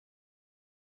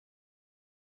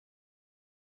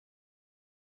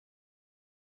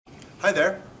Hi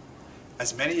there.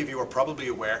 As many of you are probably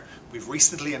aware, we've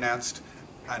recently announced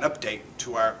an update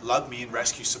to our LogMeIn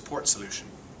Rescue support solution.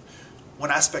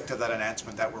 One aspect of that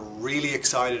announcement that we're really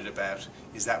excited about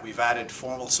is that we've added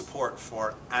formal support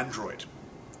for Android,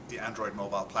 the Android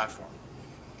mobile platform.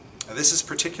 Now, this is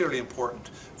particularly important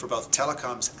for both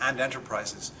telecoms and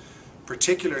enterprises,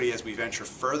 particularly as we venture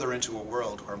further into a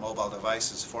world where mobile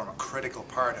devices form a critical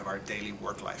part of our daily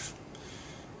work life.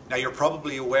 Now, you're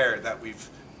probably aware that we've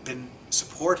been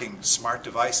supporting smart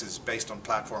devices based on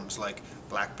platforms like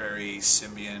BlackBerry,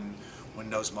 Symbian,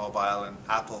 Windows Mobile, and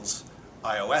Apple's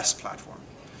iOS platform.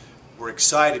 We're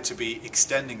excited to be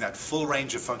extending that full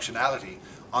range of functionality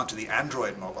onto the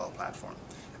Android mobile platform,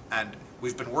 and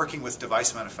we've been working with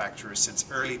device manufacturers since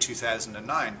early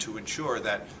 2009 to ensure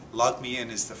that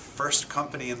LogMeIn is the first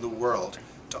company in the world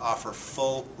to offer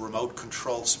full remote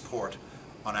control support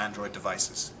on Android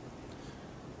devices.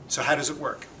 So how does it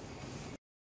work?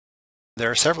 There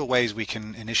are several ways we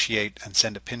can initiate and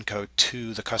send a PIN code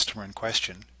to the customer in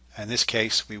question. In this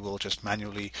case, we will just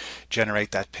manually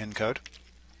generate that PIN code,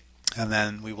 and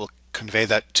then we will convey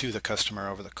that to the customer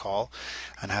over the call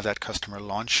and have that customer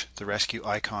launch the rescue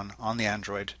icon on the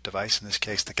Android device, in this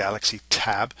case the Galaxy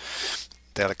Tab.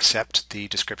 They'll accept the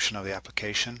description of the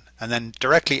application and then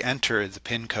directly enter the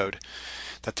PIN code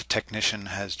that the technician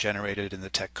has generated in the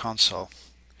tech console,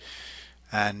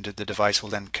 and the device will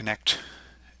then connect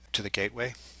to the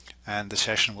gateway, and the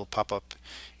session will pop up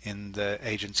in the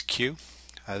agent's queue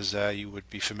as you would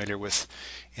be familiar with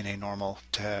in a normal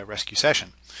rescue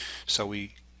session. So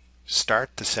we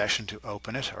start the session to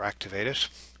open it or activate it,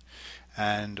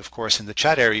 and of course in the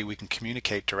chat area we can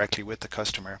communicate directly with the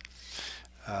customer,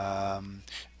 and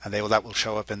that will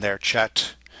show up in their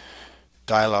chat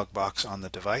dialog box on the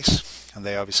device, and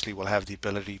they obviously will have the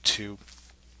ability to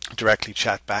directly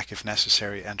chat back if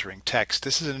necessary, entering text.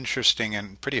 This is an interesting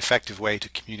and pretty effective way to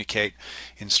communicate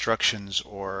instructions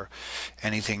or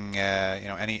anything,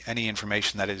 any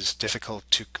information that is difficult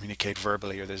to communicate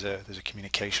verbally, or there's a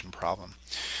communication problem.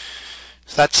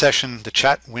 So that session, the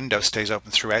chat window stays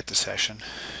open throughout the session,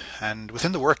 and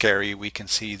within the work area we can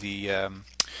see the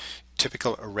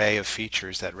typical array of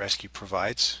features that Rescue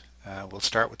provides. We'll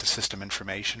start with the system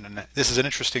information, and this is an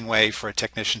interesting way for a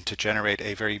technician to generate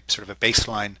a very sort of a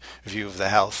baseline view of the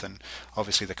health, and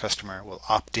obviously the customer will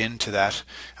opt into that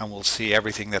and we'll see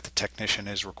everything that the technician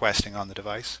is requesting on the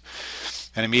device,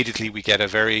 and immediately we get a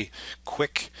very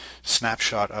quick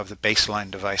snapshot of the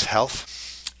baseline device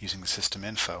health using the system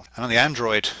info. And on the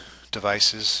Android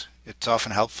devices it's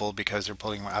often helpful, because they're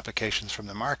pulling applications from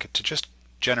the market, to just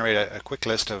generate a quick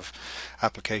list of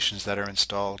applications that are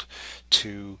installed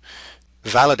to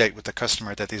validate with the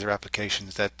customer that these are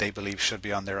applications that they believe should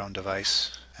be on their own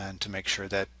device, and to make sure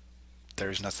that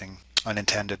there's nothing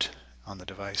unintended on the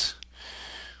device.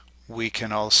 We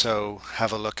can also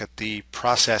have a look at the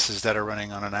processes that are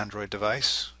running on an Android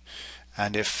device,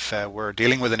 and if we're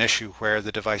dealing with an issue where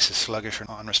the device is sluggish or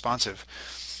unresponsive,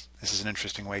 this is an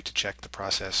interesting way to check the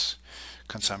process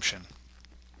consumption.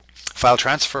 File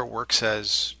transfer works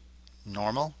as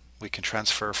normal. We can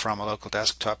transfer from a local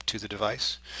desktop to the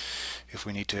device. If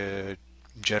we need to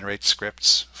generate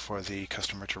scripts for the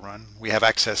customer to run, we have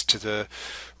access to the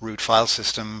root file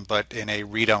system, but in a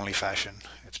read-only fashion.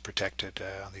 It's protected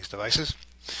on these devices.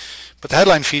 But the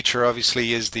headline feature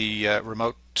obviously is the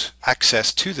remote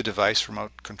access to the device,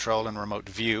 remote control and remote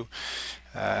view.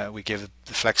 We give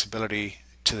the flexibility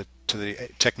to the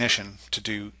technician to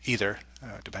do either,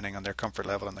 depending on their comfort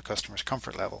level and the customer's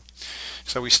comfort level.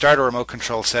 So we start a remote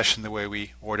control session the way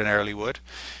we ordinarily would,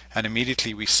 and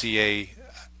immediately we see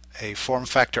a form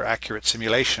factor accurate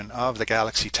simulation of the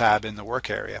Galaxy Tab in the work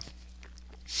area.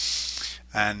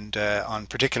 And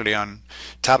particularly on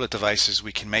tablet devices,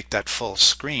 we can make that full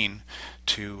screen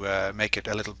to make it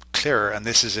a little clearer, and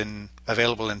this is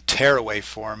available in tearaway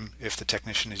form if the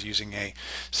technician is using a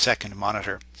second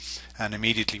monitor, and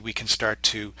immediately we can start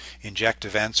to inject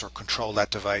events or control that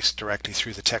device directly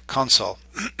through the tech console.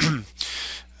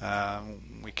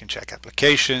 We can check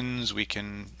applications, we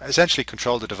can essentially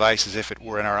control the device as if it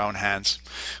were in our own hands.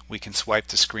 We can swipe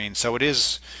the screen, so it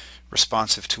is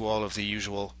responsive to all of the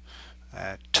usual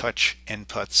touch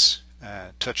inputs,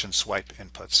 touch and swipe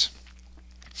inputs.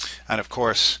 And of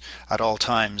course, at all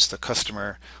times the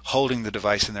customer holding the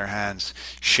device in their hands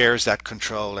shares that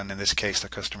control, and in this case the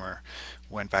customer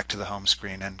went back to the home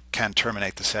screen and can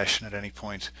terminate the session at any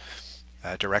point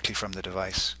directly from the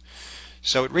device.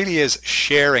 So it really is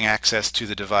sharing access to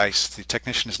the device. The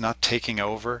technician is not taking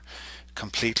over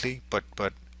completely, but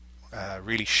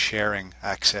really sharing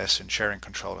access and sharing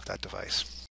control of that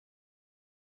device.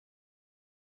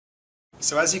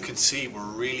 So as you can see, we're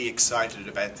really excited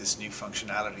about this new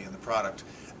functionality in the product,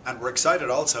 and we're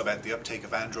excited also about the uptake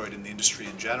of Android in the industry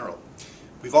in general.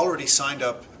 We've already signed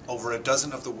up over a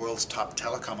dozen of the world's top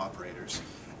telecom operators,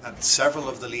 and several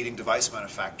of the leading device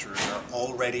manufacturers are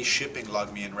already shipping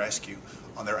LogMeIn Rescue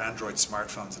on their Android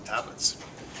smartphones and tablets.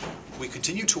 We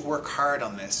continue to work hard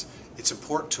on this. It's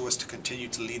important to us to continue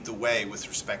to lead the way with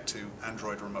respect to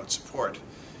Android remote support.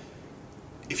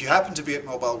 If you happen to be at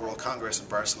Mobile World Congress in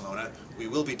Barcelona, we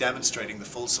will be demonstrating the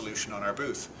full solution on our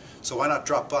booth, so why not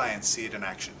drop by and see it in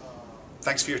action.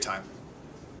 Thanks for your time.